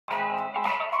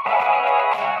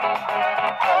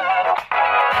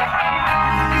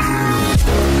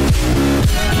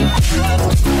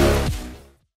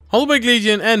Hallo bij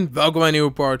Legion en welkom bij een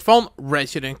nieuwe part van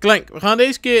Ratchet Clank. We gaan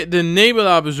deze keer de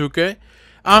Nebula bezoeken.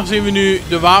 Aangezien we nu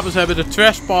de wapens hebben, de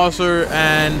Trespasser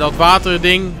en dat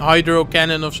waterding, Hydro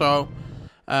Cannon of zo.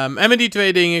 En met die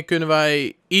twee dingen kunnen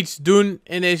wij iets doen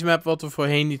in deze map wat we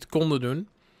voorheen niet konden doen.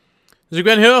 Dus ik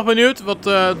ben heel erg benieuwd wat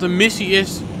de missie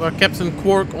is waar Captain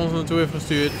Quark ons naartoe heeft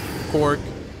gestuurd. Quark.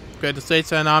 Ik weet nog steeds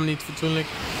zijn naam niet fatsoenlijk.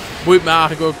 Boeit me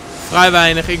eigenlijk ook vrij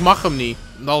weinig. Ik mag hem niet.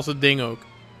 Dat is het ding ook.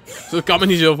 Dus dat kan me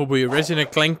niet zoveel boeien. Ratchet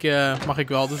Clank mag ik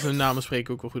wel, dus hun namen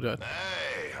spreken ook wel goed uit.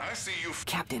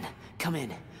 Captain, come in.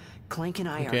 Clank and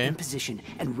I are in position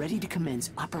and ready to commence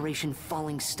Operation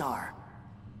Falling Star.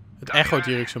 Het echoot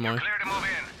hier ook zo mooi.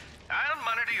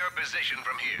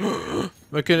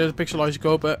 We kunnen de pixelizer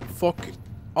kopen. Fuck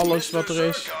alles wat er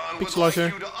is.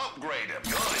 Pixelizer.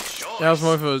 Ja, dat is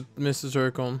mooi voor Mr.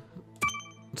 Zircon.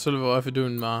 Dat zullen we wel even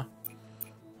doen, maar...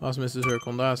 Waar is Mr.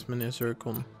 Zircon? Daar is meneer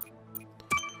Zircon.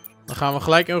 Dan gaan we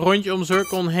gelijk een rondje om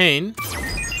Zircon heen.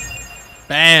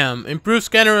 Bam! Improved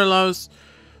scanner allows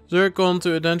Zircon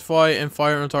to identify and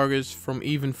fire on targets from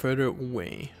even further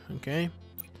away. Oké.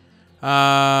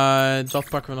 Dat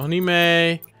pakken we nog niet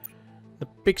mee. De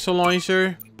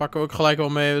pixelizer pakken we ook gelijk wel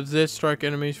mee. Wat is dit? Strike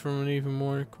enemies from an even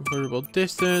more convertible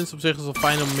distance. Op zich is het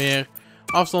fijn om meer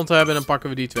afstand te hebben. Dan pakken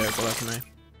we die twee ook wel even mee.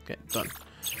 Oké, done.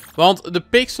 Want de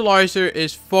pixelizer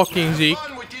is fucking ziek.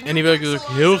 En die wil ik dus ook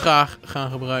heel graag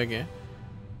gaan gebruiken.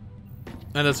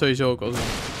 En dat sowieso ook al zo.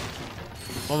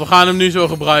 Want we gaan hem nu zo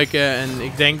gebruiken. En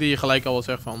ik denk dat je gelijk al wel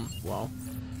zegt van... Wauw.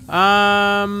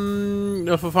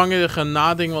 We vervangen de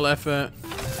genading wel even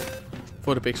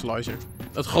voor de pixelizer.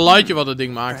 Het geluidje wat het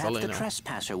ding maakt alleen al.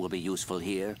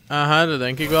 Aha, dat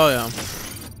denk ik wel, ja.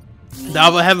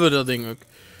 Daar hebben we dat ding ook.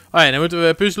 Oh ja, dan moeten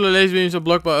we puzzelen. Laserbeams are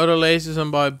blocked by other lasers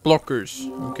and by blockers.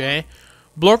 Oké.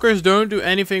 Blockers don't do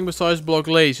anything besides block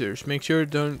lasers. Make sure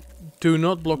do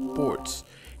not block ports.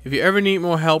 If you ever need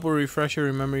more help or refresher,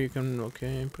 remember you can... Oké,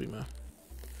 prima.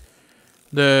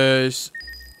 Dus...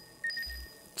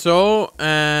 Zo,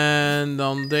 en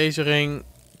dan deze ring.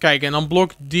 Kijk, en dan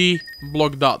blok die,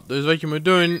 blok dat. Dus wat je moet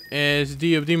doen, is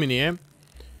die op die manier.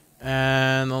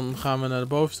 En dan gaan we naar de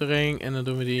bovenste ring. En dan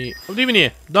doen we die op die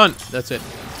manier. Done. That's it.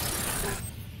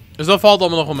 Dus dat valt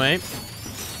allemaal nog wel mee.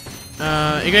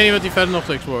 Ik weet niet wat die verder nog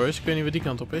te exploren is. Ik weet niet wat die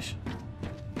kant op is.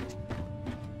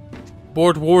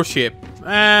 Board warship.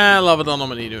 Laten we dat nog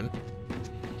maar niet doen.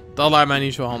 Dat lijkt mij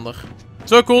niet zo handig. Het is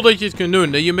wel cool dat je het kunt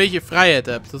doen. Dat je een beetje vrijheid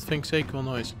hebt. Dat vind ik zeker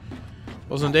wel nice.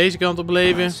 Was aan deze kant op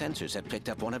leven.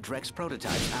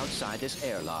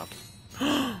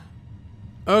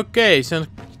 Oké, send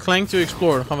Clank to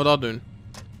explore. Dan gaan we dat doen.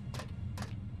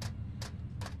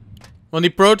 Want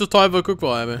die prototype wil ik ook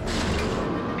wel hebben.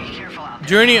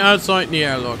 Journey outside the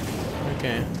airlock.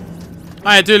 Oké.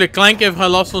 Ah ja, tuurlijk. Clank heeft geen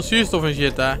last van zuurstof en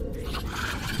shit, hè.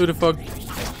 Who the fuck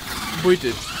boeit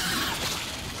dit?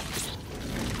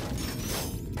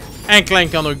 En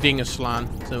Clank kan ook dingen slaan.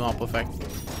 Dat is helemaal perfect.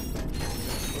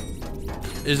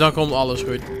 Dus dan komt alles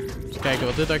goed. Eens kijken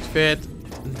wat dit activeert.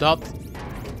 Dat.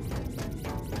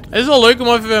 Het is wel leuk om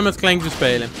even weer met Clank te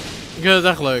spelen. Ik vind het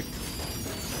echt leuk.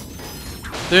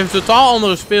 Het heeft een totaal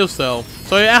andere speelstijl.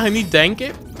 Zou je eigenlijk niet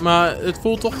denken. Maar het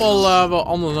voelt toch wel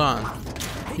anders aan.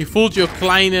 Je voelt je ook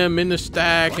kleine, minder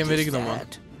sterk en weet ik dan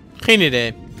wat. Geen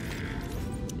idee.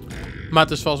 Maar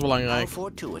het is vast belangrijk.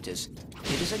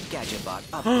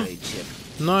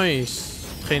 Nice.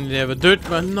 Geen idee wat het doet,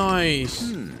 maar nice.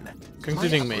 Kan ik dit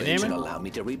ding meenemen?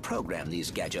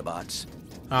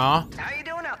 Ah.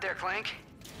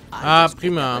 Ah,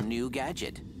 prima.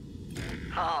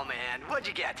 Oh man, what'd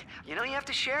you get? You know you have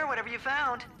to share whatever you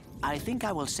found. I think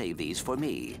I will save these for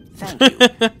me. Thank you.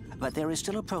 But there is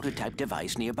still a prototype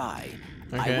device nearby.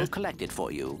 I will collect it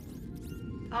for you.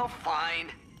 Oh, fine.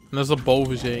 En dat is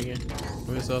daarboven zeker.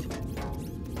 Hoe is dat?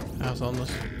 Ergens anders.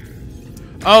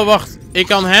 Oh, wacht. Ik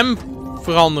kan hem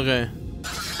veranderen.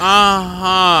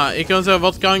 Aha. Ik kan zeggen,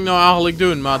 wat kan ik nou eigenlijk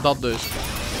doen? Maar dat dus.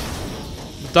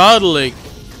 Duidelijk.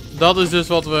 Dat is dus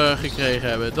wat we gekregen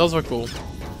hebben. Dat is wel cool.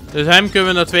 Dus hem kunnen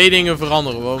we naar twee dingen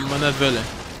veranderen. Wat we maar net willen.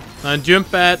 Naar een jump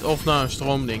pad of naar een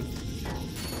stroomding.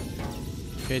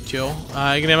 Oké, chill.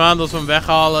 Ik neem aan dat we hem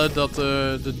weghalen. Dat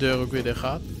de deur ook weer dicht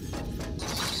gaat.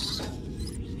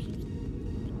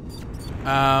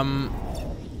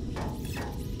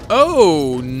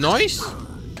 Oh, nice.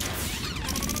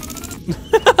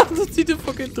 Dat ziet er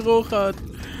fucking droog uit.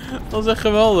 Dat is echt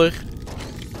geweldig.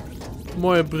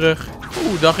 Mooie brug.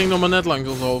 Oeh, dat ging nog maar net langs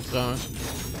ons hoofd trouwens.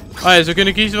 Oh ja, zo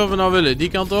kunnen kiezen wat we nou willen. Die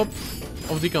kant op.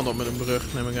 Of die kant op met een brug,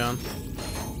 neem ik aan.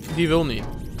 Die wil niet.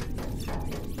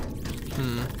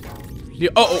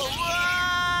 Oh.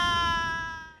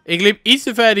 Ik liep iets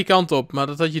te ver die kant op, maar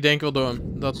dat had je denk ik wel door.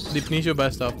 Dat liep niet zo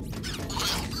best af.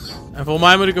 En volgens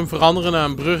mij moet ik hem veranderen naar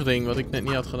een brugding, wat ik net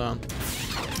niet had gedaan.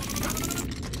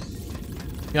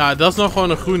 Ja, dat is nog gewoon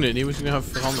een groene, die moest ik nog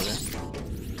even veranderen.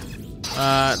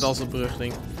 Dat is het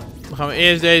brugding. Dan gaan we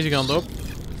eerst deze kant op.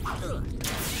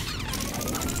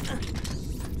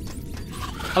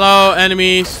 Hallo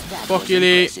enemies, fuck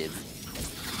jullie.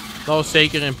 Dat was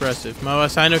zeker impressive, maar we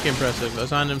zijn ook impressive. We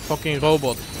zijn een fucking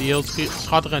robot die heel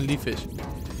schattig en lief is.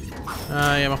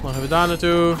 Jij mag nog even daar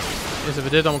naartoe. Eerst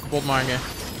even dit allemaal kapot maken.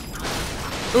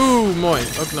 Oeh, mooi.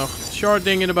 Ook nog short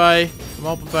dingen erbij.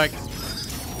 Wel perfect.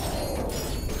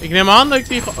 Ik neem aan dat ik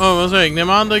die... Oh, wat zeg ik? Ik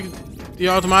neem aan dat ik die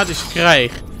automatisch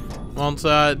krijg. Want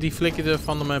die flikken er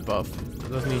van de map af.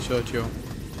 Dat is niet zo chill.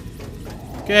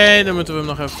 Oké, dan moeten we hem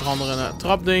nog even veranderen naar een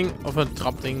trapding. Of een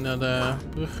trapding naar de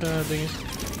brugdingen.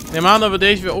 Ik neem aan dat we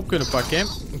deze weer op kunnen pakken.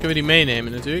 Dan kunnen we die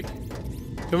meenemen natuurlijk.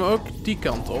 Kunnen we ook die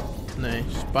kant op? Nee,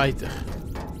 spijtig.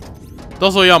 Dat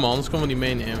is wel jammer, anders kunnen we die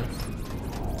meenemen.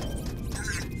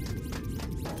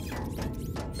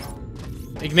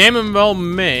 Ik neem hem wel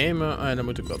mee, maar dat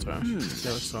moet ik wel trouwens.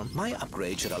 Dat is stroom. Dat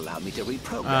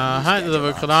hebben we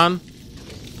ook gedaan.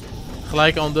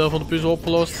 Gelijk al een deel van de puzzel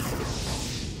opgelost.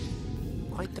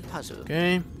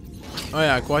 Oké. Oh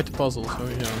ja, quite the puzzle,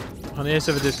 sowieso. We gaan eerst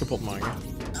even dit kapot maken.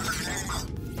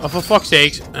 Oh, for fuck's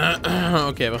sakes.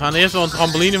 Oké, we gaan eerst wel een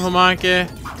trampoline van maken.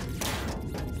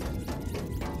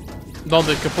 Dan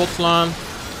dit kapot slaan.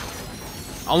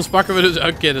 Anders pakken we dus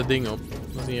elke keer dat ding op.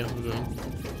 Dat is niet echt de bedoeling.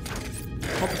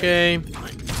 Hoppakee.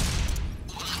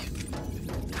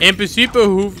 In principe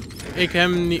hoef ik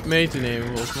hem niet mee te nemen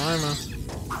volgens mij, maar...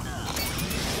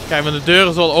 Kijk, want de deur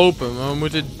is al open, maar we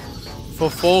moeten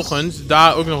vervolgens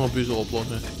daar ook nog een puzzel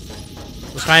oplossen.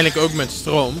 Waarschijnlijk ook met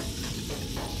stroom.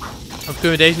 Of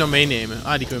kunnen we deze nou meenemen?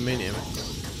 Ah, die kunnen we meenemen.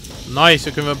 Nice,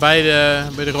 dan kunnen we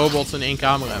bij de robots in één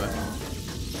kamer hebben.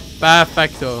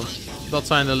 Perfecto. Dat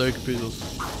zijn de leuke puzzels.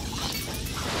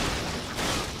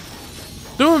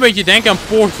 Doe me een beetje denken aan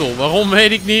Portal. Waarom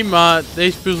weet ik niet, maar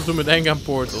deze puzzels doen me denken aan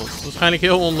Portal. Waarschijnlijk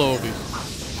heel onlogisch.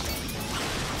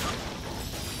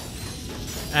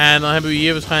 En dan hebben we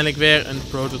hier waarschijnlijk weer een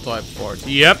prototype part.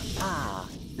 Yep.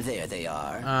 There they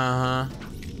are. Aha.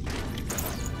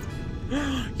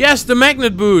 Yes, de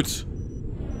magnet boots.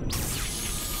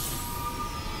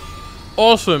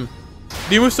 Awesome.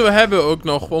 Die moesten we hebben ook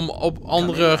nog om op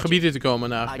andere gebieden te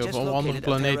komen eigenlijk. Of op andere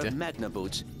planeten.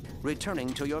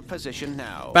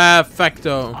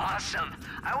 Perfecto.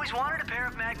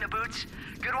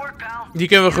 Die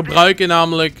kunnen we gebruiken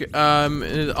namelijk in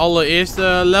het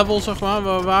allereerste level, zeg maar,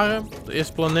 waar we waren. De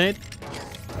eerste planeet.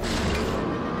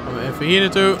 Gaan we even hier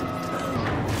naartoe.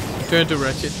 Turn to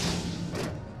Ratchet.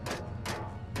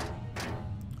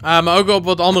 Maar ook op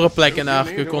wat andere plekken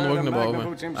eigenlijk konden we ook naar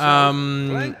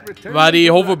boven. Waar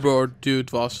die hoverboard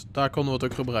dude was, daar konden we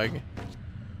het ook gebruiken.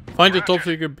 Find the top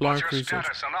secret blank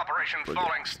research.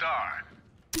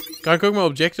 Kan ik ook mijn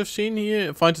objectives zien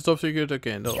hier? Find the top secret,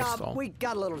 oké, dat was het al.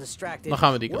 Dan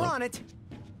gaan we die kant.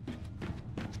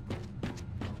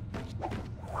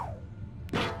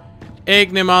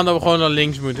 Ik neem aan dat we gewoon naar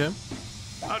links moeten.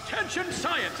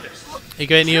 Ik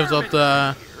weet niet of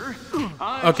dat...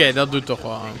 Oké, dat doet toch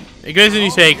wel aan. Ik weet het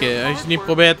niet zeker. Als je het niet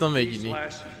probeert, dan weet je het niet.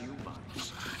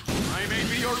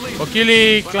 Fuck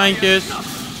jullie, kleintjes.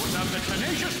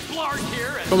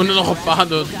 Komen er nog een paar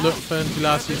door het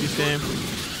luchtventilatiesysteem.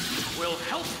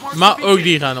 Maar ook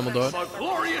die gaan allemaal door.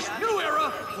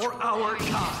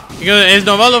 Is het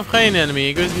nog wel of geen enemy?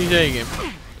 Ik weet het niet zeker.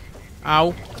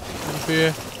 Auw.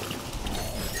 Vuur.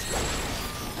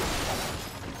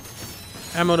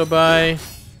 Ammo erbij.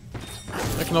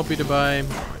 Een knopje erbij.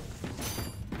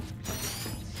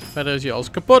 Verder is hier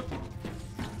alles kapot.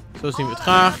 Zo zien we het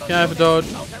graag. Jij even dood.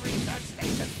 Dan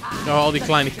gaan we al die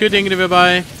kleine kutdingen er weer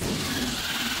bij.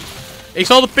 Ik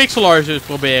zal de pixel art eens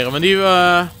proberen. Want die,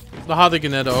 daar had ik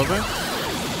het net over.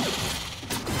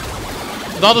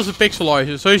 Dat is de pixel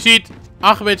art. Zoals je ziet,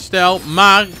 8-bit stijl.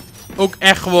 Maar ook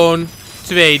echt gewoon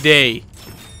 2D.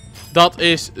 Dat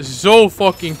is zo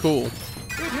fucking cool.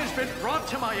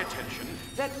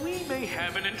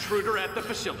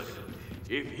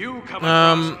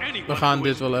 We gaan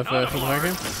dit wel even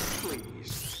gebruiken.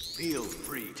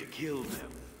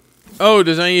 Oh,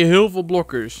 er zijn hier heel veel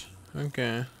blokkers.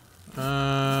 Oké.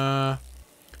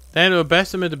 Ik denk dat we het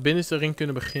beste met de binnenste ring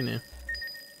kunnen beginnen.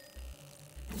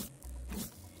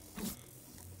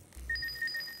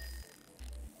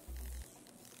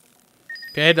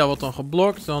 Oké, dat wordt dan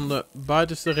geblokt. Dan de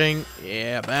buitenste ring.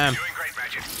 Yeah, bam.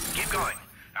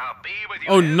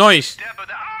 Oh, nice.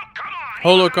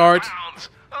 Holocard.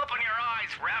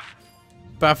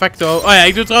 Perfecto. Oh ja,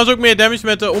 ik doe trouwens ook meer damage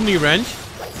met de Omni-Wrench.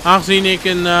 Aangezien ik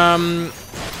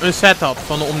een set had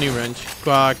van de Omni-Wrench.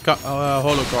 Qua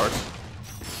holocard.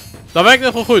 Dat werkt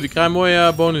nog wel goed. Ik krijg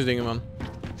mooie bonus dingen, man.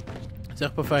 Dat is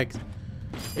echt perfect.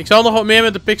 Ik zal nog wat meer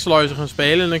met de pixelizer gaan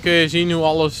spelen. En dan kun je zien hoe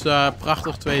alles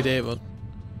prachtig 2D wordt.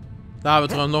 Daar hebben we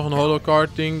trouwens nog een holocard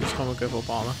ding. Dus gaan we ook even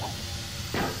ophalen.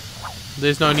 Dit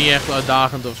is nou niet echt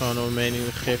uitdagend of zo, naar mijn mening.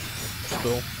 Een gif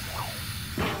spul.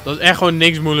 Dat is echt gewoon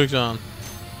niks moeilijks aan.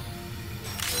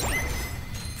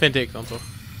 Vind ik dan toch.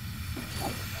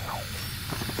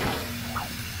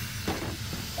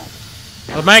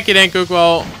 Dat merk je denk ik ook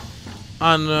wel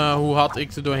aan hoe hard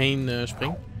ik er doorheen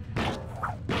spring.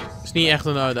 Is niet echt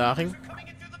een uitdaging.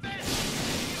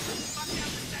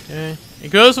 Okay.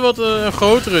 Ik wil eens wat een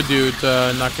grotere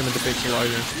dude nakken met de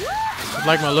pixelizer. Dat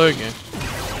lijkt me leuk, hè.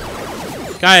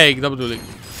 Kijk, dat bedoel ik.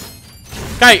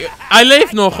 Kijk, hij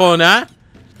leeft nog gewoon, hè.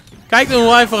 Kijk dan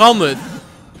hoe hij verandert.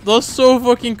 Dat is zo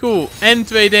fucking cool. En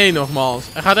 2D nogmaals.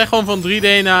 Hij gaat echt gewoon van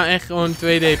 3D naar echt gewoon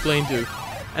 2D plane toe.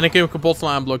 En dan kun je hem kapot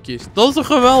slaan aan blokjes. Dat is toch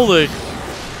geweldig.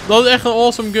 Dat is echt een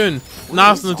awesome gun.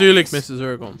 Naast natuurlijk Mr.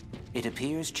 Zircon. It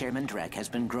appears Chairman Drek has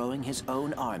been growing his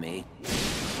own army.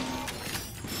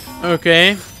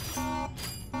 Oké.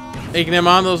 Ik neem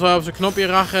aan dat als wij op zijn knopje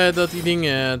rachen dat die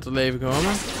dingen tot leven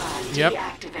komen. Yep.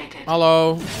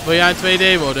 Hallo. Wil jij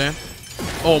 2D worden?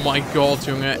 Oh my god,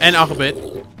 jongen. En 8-bit.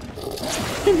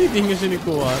 Die dingen zien er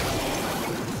cool uit.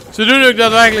 Ze doen ook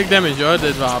daadwerkelijk damage hoor,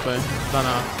 dit wapen.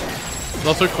 Daarna.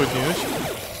 Dat is ook goed nieuws.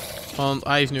 Want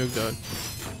hij is nu ook dood.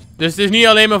 Dus het is niet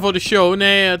alleen maar voor de show.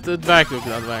 Nee, het werkt ook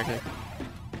daadwerkelijk.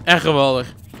 Echt geweldig.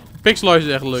 Pixelizer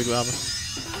is echt een leuk wapen.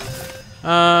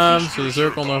 Zullen de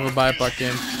cirkel nog even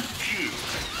bijpakken.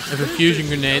 Even een fusion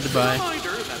grenade erbij.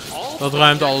 Dat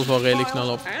ruimt alles wel redelijk snel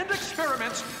op.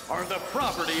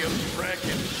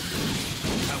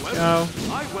 Jou.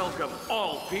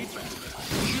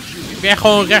 Ik ben echt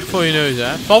gewoon recht voor je neus,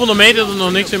 hè. Val me nog mee dat er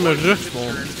nog niks in mijn rug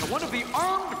stond.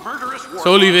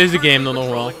 Zo lief is de game dan nog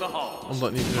wel. Om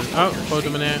dat niet te doen. Oh, grote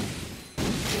meneer.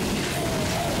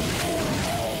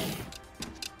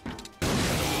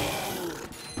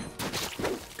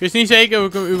 Ik wist niet zeker of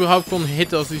ik hem überhaupt kon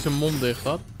hitten als hij zijn mond dicht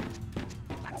had.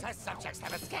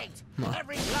 Maar.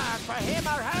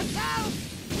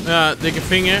 Ja, dikke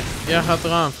vinger. Jij gaat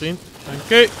eraan, vriend.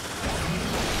 Dank u.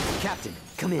 Captain,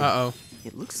 come in. Uh-oh.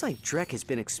 It looks like Drek has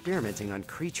been experimenting on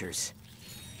creatures.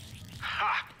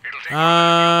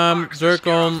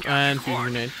 Zircon en fusion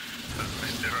grenade.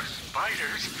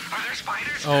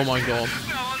 Oh my god.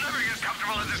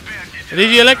 Het is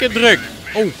hier lekker druk.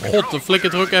 Oh god, er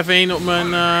flikkert er ook even een op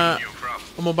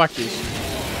mijn bakjes.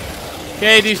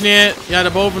 Oké, die is neer. Ja,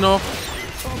 daarboven nog.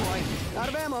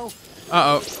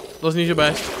 Uh-oh, dat is niet zo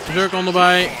best. Zircon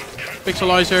erbij.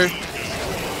 Pixelizer.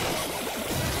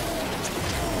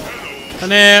 Ga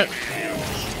neer.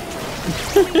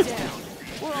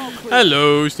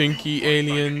 Hallo, stinky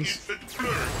aliens.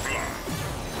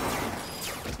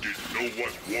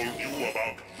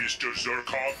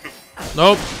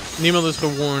 Nope, niemand is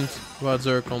gewarned about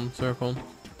Zircon.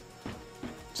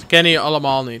 Ze kennen je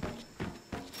allemaal niet.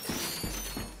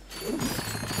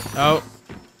 Oh.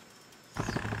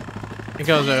 Ik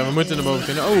kan zeggen, we moeten naar boven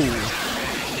kunnen. Oh.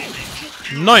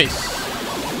 Nice.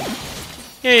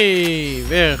 Yay,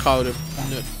 weer een gouden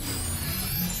nut.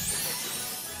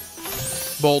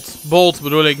 Bolt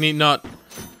bedoel ik, niet nut.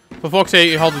 Voor Fox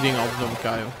je haalt die dingen altijd door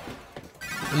elkaar,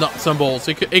 joh. Nuts en bolts.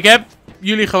 Ik heb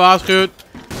jullie gewaarschuwd.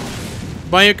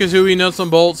 Banjo-Kazooie, nuts en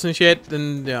bolts en shit.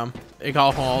 En ja, ik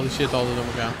haal gewoon al die shit altijd door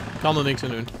elkaar. Ik kan er niks aan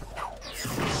doen.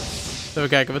 Even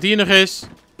kijken wat hier nog is.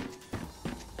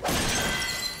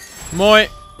 Mooi.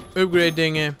 Upgrade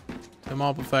dingen.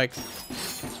 Helemaal perfect.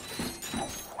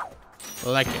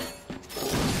 Lekker.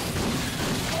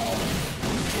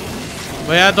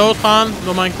 Wil jij doodgaan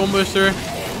door mijn combuster?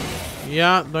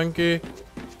 Ja, dank u.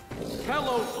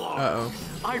 Uh-oh.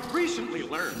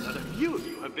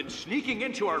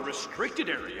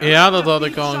 Ja, dat had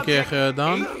ik al een keer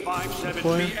gedaan.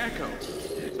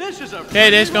 Oké,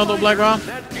 deze kant op blijkbaar.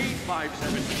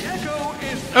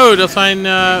 Oh, dat zijn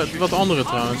wat andere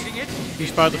trouwens. Die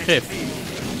spuiten gif.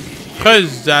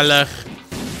 Gezellig.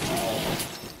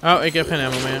 Oh, ik heb geen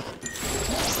ammo meer.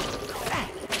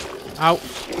 Auw.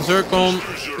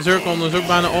 Zircon is ook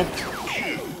bijna op.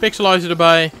 Pixelizer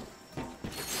erbij.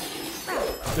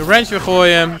 De wrench weer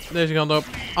gooien. Deze kant op.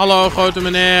 Hallo, grote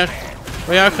meneer.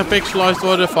 Wil jij ook gepixelized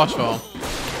worden? Vast wel.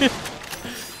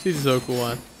 Ziet er zo cool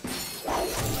uit.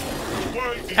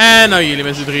 En nou jullie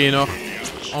met z'n drieën nog.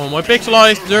 Oh, mooi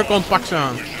pixelized. Zircon, pak ze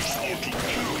aan.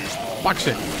 Pak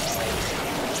ze.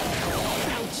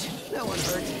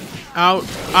 Auw.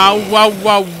 Auw. Wauw.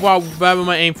 Wauw. Wauw. We hebben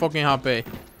maar 1 fucking HP.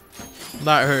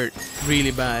 That hurt.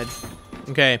 Really bad.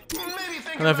 Oké.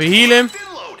 Dan even healen.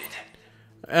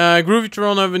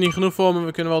 Groovytron hebben we niet genoeg voor, maar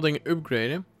we kunnen wel dingen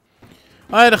upgraden.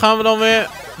 Oh ja, dan gaan we dan weer...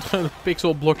 Het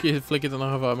pixelblokje flikkert er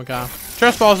nog even uit elkaar.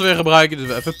 Trespasser weer gebruiken, dus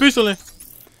we even puzzelen.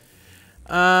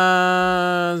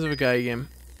 Eens even kijken.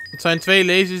 Het zijn 2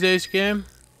 lasers deze keer.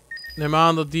 Neem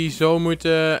aan dat die zo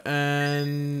moeten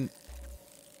en...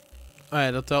 Oh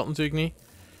ja, dat telt natuurlijk niet.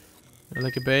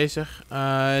 Lekker bezig.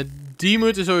 Die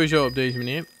moeten sowieso op deze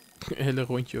manier. Hele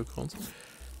rondje ook rond.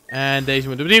 En deze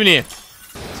moeten op die manier.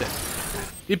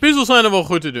 Die puzzels zijn er wel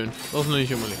goed te doen. Dat is nog niet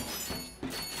zo moeilijk.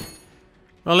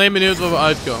 Ik ben alleen benieuwd waar we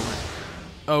uitkomen.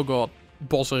 Oh god.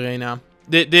 Boss Arena.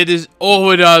 Dit is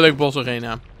overduidelijk Boss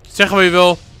Arena. Zeg wat je wil.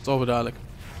 Het is overduidelijk.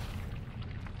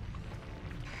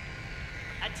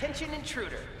 Attention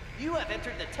intruder. You have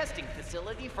entered the testing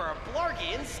facility for a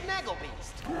Blargian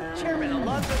Snagglebeast. Chairman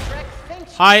Alonzo Trek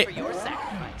thanks you for your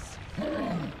sacrifice.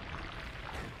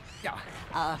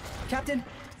 Captain,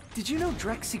 did you know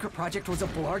Drek's secret project was a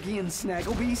Blargian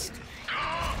Snagglebeast? It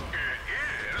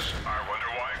is. I wonder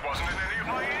why it wasn't in any of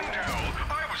my intel.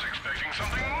 I was expecting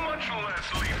something much less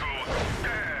lethal.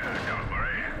 Don't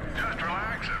worry. Just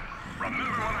relax and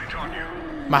remember what I taught you.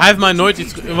 Maar hij heeft mij nooit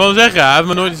iets... Ik wil zeggen, hij heeft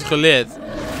me nooit iets geleerd.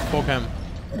 Fok hem.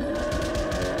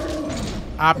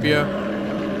 Aapje.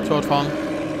 Soort van.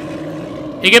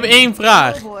 Ik heb 1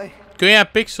 vraag. Kun jij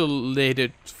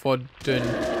pixelated voor dun?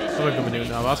 Dat ben ik benieuwd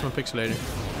naar. Waar is mijn pixelator?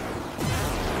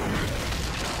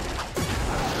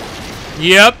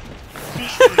 Yep.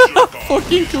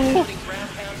 Fucking cool.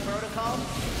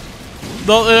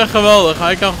 Dat is echt geweldig.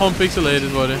 Hij kan gewoon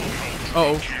pixelated worden. Oh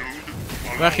oh.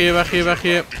 Weg hier, weg hier, weg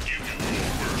hier.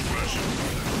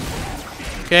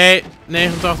 Oké, 89%.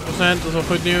 Dat is wel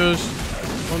goed nieuws.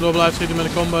 Gewoon door blijven schieten met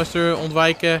de combuster.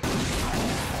 Ontwijken.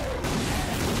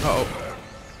 Oh oh.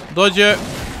 Dodge.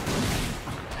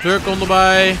 Zircon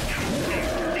erbij.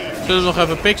 Zullen we nog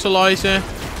even pixelizen.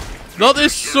 Dat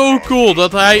is zo cool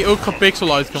dat hij ook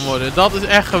gepixelized kan worden. Dat is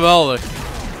echt geweldig.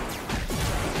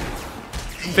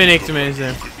 Vind ik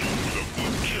tenminste.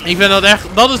 Ik vind dat echt...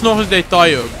 Dat is nog eens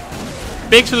detail ook.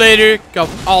 Pixelator kan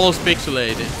alles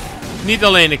pixelaten. Niet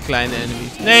alleen de kleine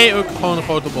enemies. Nee, ook gewoon een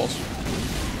grote boss.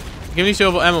 Ik heb niet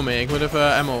zoveel ammo mee. Ik moet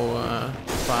even ammo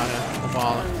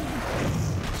ophalen.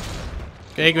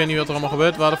 Oké, ik weet niet wat er allemaal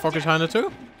gebeurt. Waar de fuck is hij naartoe?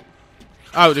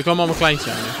 Oh, die kwam allemaal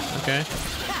kleintjes aan. Oké.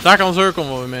 Daar kan Zircon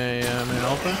wel weer mee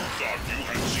helpen.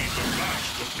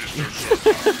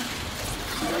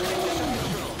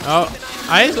 Oh,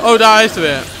 hij is... Oh, daar is hij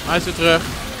weer. Hij is weer terug.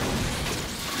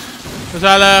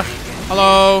 Gezellig.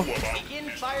 Hallo.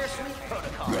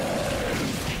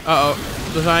 Uh-oh.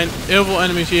 Er zijn heel veel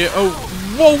enemies hier. Oh,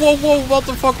 wow, wow, wow. What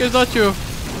the fuck is dat, joh?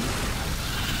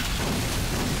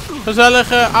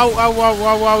 Gezellige. Auw, auw, auw,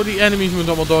 auw, auw. Die enemies moeten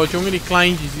allemaal dood, jongen. Die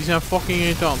kleintjes. Die zijn fucking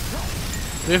irritant.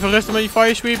 Even rusten met je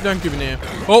fire sweep. Dank je, meneer.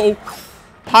 Oh, oh.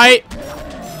 Hi.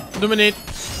 Doe me niet.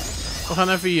 We gaan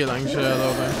even hier langs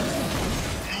lopen.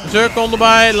 Zircon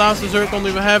erbij. Laatste Zircon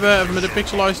die we hebben. Even met de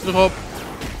pixelizer erop.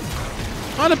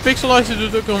 Ah, de pixelizer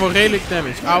doet ook nog wel redelijk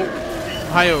damage. Auw.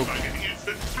 Hij ook.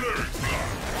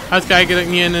 Uitkijken dat ik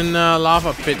niet in een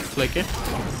lava pit flikker.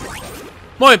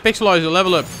 Mooi, pixelizer,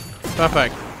 level up.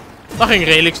 Perfect. Dat ging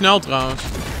redelijk snel trouwens.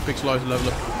 Pixelizer, level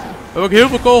up. We hebben ook heel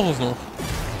veel kogels nog.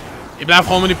 Ik blijf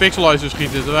gewoon met die pixelizer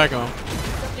schieten, dat werkt wel.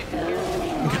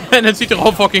 En het ziet er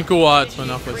al fucking cool uit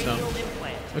vanaf het staan.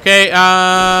 Oké,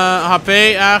 HP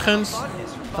ergens.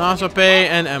 Naast HP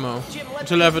en ammo. We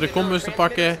zullen even de combuster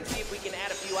pakken.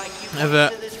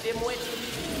 Even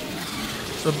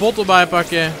de bot erbij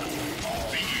pakken.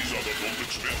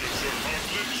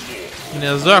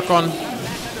 Meneer Zircon.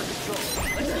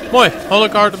 Mooi,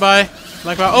 holocard erbij.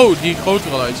 Blijkbaar. Oh, die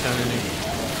grotere al uit zijn er nu.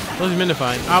 Dat is minder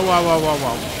fijn. Auw, auw, auw, auw,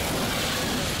 auw.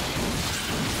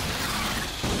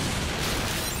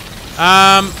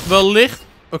 Wellicht.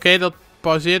 Oké, dat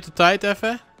pauzeert de tijd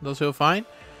even. Dat is heel fijn.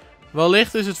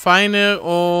 Wellicht is het fijner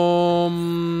om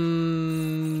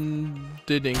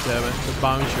dit ding te hebben. De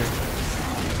bouncer.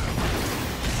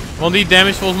 Want die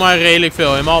damage volgens mij redelijk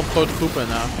veel. Helemaal op grote groepen en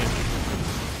daarvoor.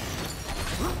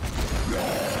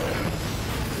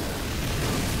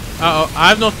 Uh-oh, hij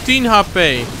heeft nog 10 HP.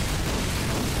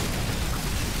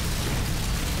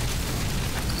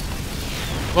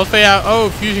 Wat van jou?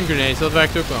 Oh, fusion grenades, dat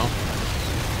werkt ook wel.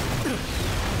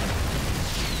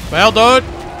 Wel dood.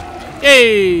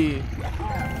 Yay!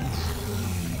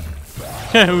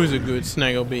 Who's a good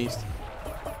snaggle beast?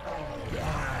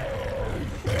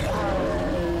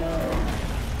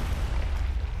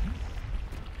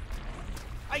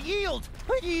 I yield!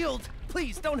 I yield!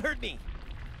 Please, don't hurt me!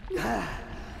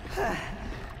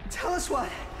 Tell us what.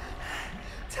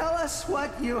 Tell us what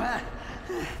you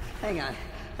hang on.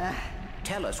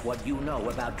 Tell us what you know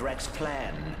about Drek's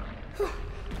plan.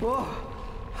 Whoa.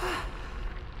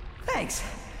 Thanks.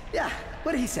 Yeah,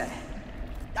 what he said.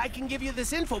 I can give you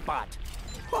this info bot.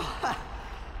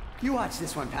 You watch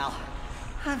this one, pal.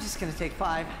 I'm just gonna take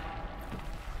 5.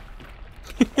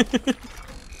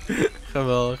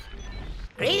 Geweldig.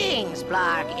 Greetings,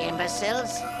 Blarg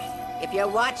imbeciles. If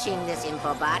you're watching this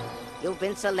infobot, you've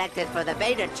been selected for the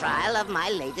beta trial of my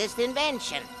latest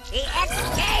invention, the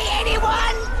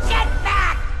XK-81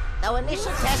 jetpack! Though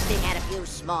initial testing had a few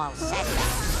small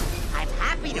setbacks, I'm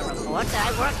happy to report that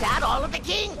I worked out all of the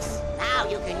kinks. Now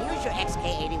you can use your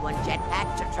XK-81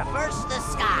 jetpack to traverse the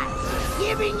skies,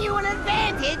 giving you an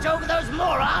advantage over those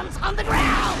morons on the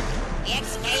ground. The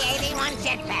XK-81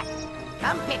 jetpack.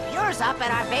 Come pick yours up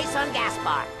at our base on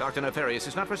Gaspar. Dr. Nefarious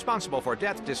is not responsible for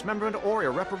death, dismemberment, or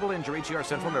irreparable injury to your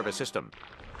central nervous system.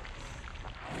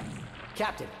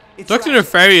 Captain, Dr.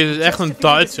 Nefarious is echt een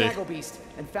Duitser.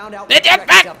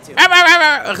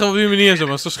 Echt op die manier zo,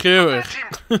 maar zo schreeuwig.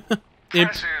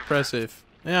 Impressive.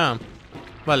 Ja.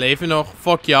 Maar leven nog.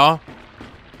 Fuck ja.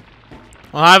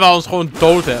 Want hij wil ons gewoon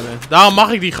dood hebben. Daarom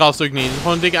mag ik die gast ook niet.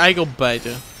 Gewoon een dikke eikel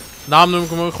bijten. Daarom noem ik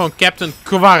hem ook gewoon Captain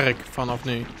Quark vanaf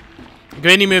nu. Ik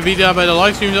weet niet meer wie daar bij de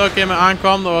livestreams elke keer mee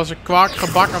aankwam. Dat was een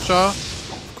kwarkgebak of zo.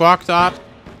 Kwarktaart.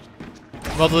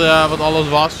 Wat alles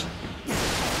was.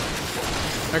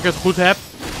 Dat ik het goed heb.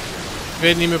 Ik weet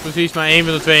het niet meer precies, maar één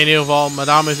van de twee in ieder geval. Maar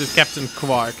daarom is het Captain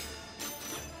Quark.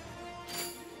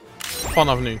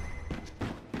 Vanaf nu.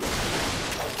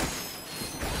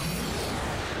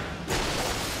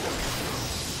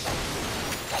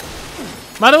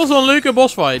 Maar dat was wel een leuke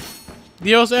bossfight.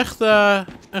 Die was echt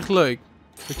leuk.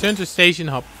 Return to Station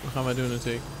Hub. Dat gaan wij doen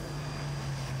natuurlijk.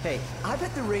 Hey, I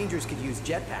bet the Rangers could use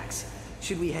jetpacks.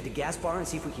 Should we head to Gaspar and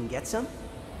see if we can get some?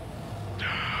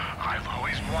 I've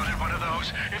always wanted one of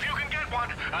those. If you can get one,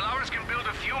 ours can build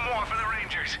a few more for the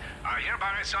Rangers. I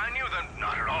hereby assign you the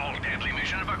not at all deadly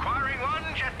mission of acquiring one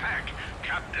jetpack.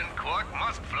 Captain Quark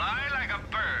must fly like a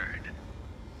bird.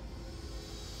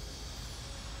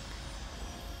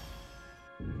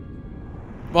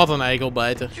 Wat een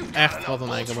eikelbijter. Echt wat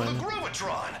een eikelbijter.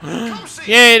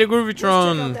 Jee, de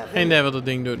Groovitron. Geen idee wat dat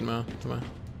ding doet, maar.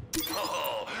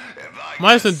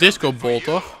 Maar is het een disco ball,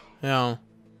 toch? Ja.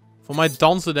 Voor mij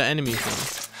dansen de enemies.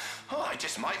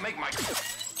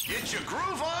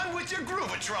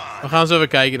 We gaan zo even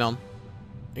kijken dan.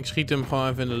 Ik schiet hem gewoon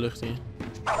even in de lucht hier.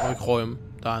 Of ik gooi hem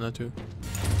daar naartoe.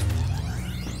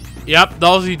 Ja,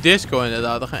 dat is die disco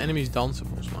inderdaad. Dan gaan enemies dansen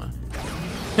volgens mij.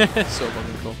 Zo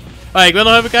fucking cool. Oh, ik wil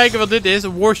nog even kijken wat dit is.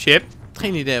 Een warship.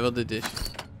 Geen idee wat dit is.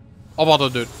 Of wat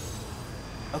het doet.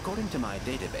 According to my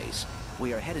database,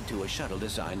 we are headed to a shuttle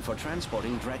designed for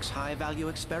transporting Drek's high-value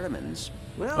experiments.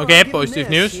 Oké, positief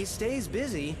nieuws. He stays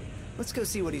busy. Let's go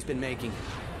see what he's been making.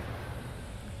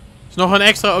 Er is nog een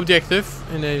extra objective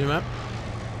in deze map.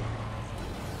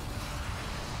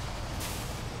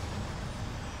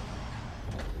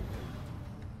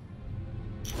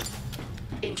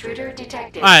 Intruder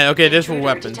detected. Ah ja, oké, dit is voor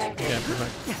weapons. Oké,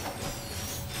 perfect.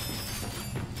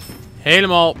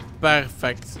 Helemaal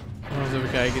perfect. Laten we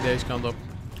even kijken deze kant op.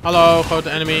 Hallo, grote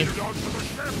enemy.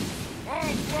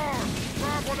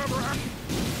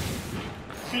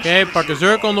 Oké, pak een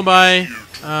Zircon erbij.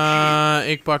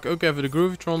 Ik pak ook even de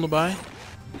Groovitron erbij.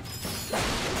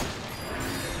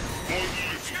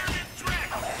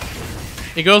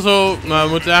 Ik wil zo, maar we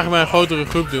moeten eigenlijk bij een grotere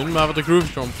groep doen, maar wat de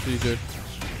Groovitron precies doet.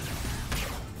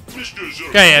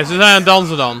 Kijk, ja, ze zijn aan het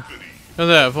dansen dan.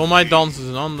 Volgens mij dansen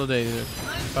ze dan, dat deden ze.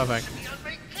 Perfect.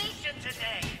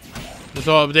 Dus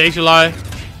zo op deze lui.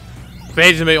 Ik weet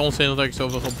het is een beetje onzinnig dat ik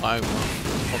zoveel gebruik, maar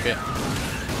oké.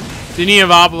 Het is niet een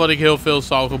wapen wat ik heel veel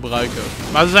zou gebruiken.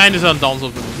 Maar ze zijn dus aan het dansen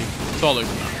op de muziek. Dat is wel leuk.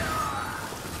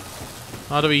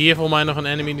 Hadden we hier volgens mij nog een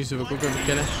enemy, die zullen we ook even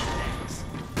kennen.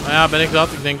 Maar ja, ben ik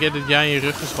dat? Ik denk dat jij in je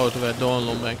rug geschoten werd door een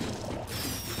Lombax.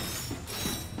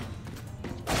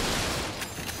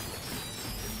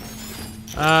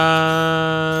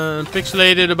 Een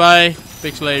pixelator erbij.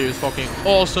 Pixelator is fucking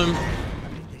awesome.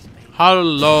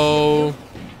 Hallo.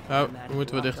 Oh, we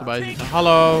moeten wat dichterbij zitten.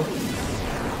 Hallo.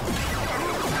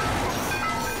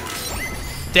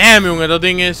 Damn jongen, dat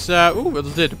ding is... Oeh, wat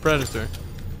is dit? De Predator.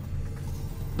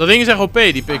 Dat ding is echt OP,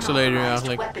 die pixelator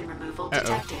eigenlijk.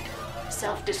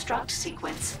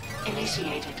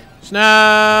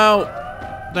 Snel!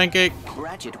 Denk ik.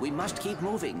 Ratchet, we must keep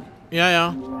moving. Ja,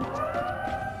 ja.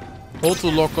 Hold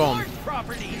to lock on.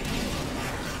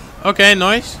 Oké,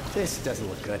 nice. This doesn't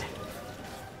look good.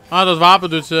 Ah, dat wapen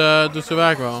doet zijn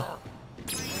werk wel. Oh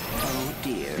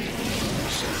dear.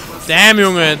 Damn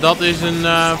jongen, dat is een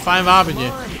fijn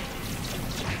wapentje.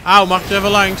 Auw, mag ik er even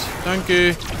langs? Dank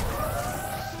u.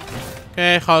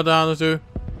 Oké, gauw daar naartoe.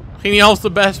 Ging niet altijd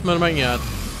de best, maar dat maakt niet uit.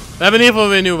 We hebben in ieder geval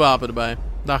weer een nieuw wapen erbij.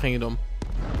 Daar ging het om.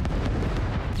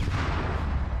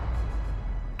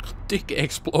 Dikke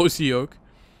explosie ook.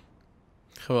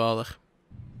 Geweldig.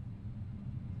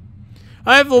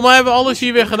 Volgens mij hebben we alles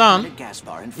hier weer gedaan.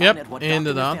 Yep,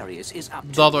 inderdaad.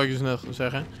 Dat wil ik dus net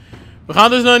zeggen. We gaan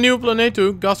dus naar een nieuwe planeet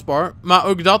toe, Gaspar. Maar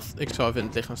ook dat... Ik zou even in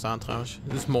het licht gaan staan trouwens.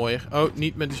 Dat is mooier. Oh,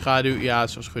 niet met die schaduw. Ja,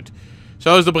 zo is goed.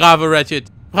 Zo is de brave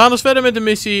Ratchet. We gaan dus verder met de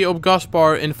missie op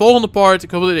Gaspar in de volgende part.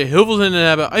 Ik hoop dat jullie er heel veel zin in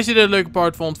hebben. Als je dit een leuke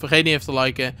part vond, vergeet niet even te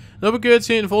liken. Dan hoop ik je te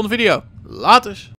zien in de volgende video. Laters!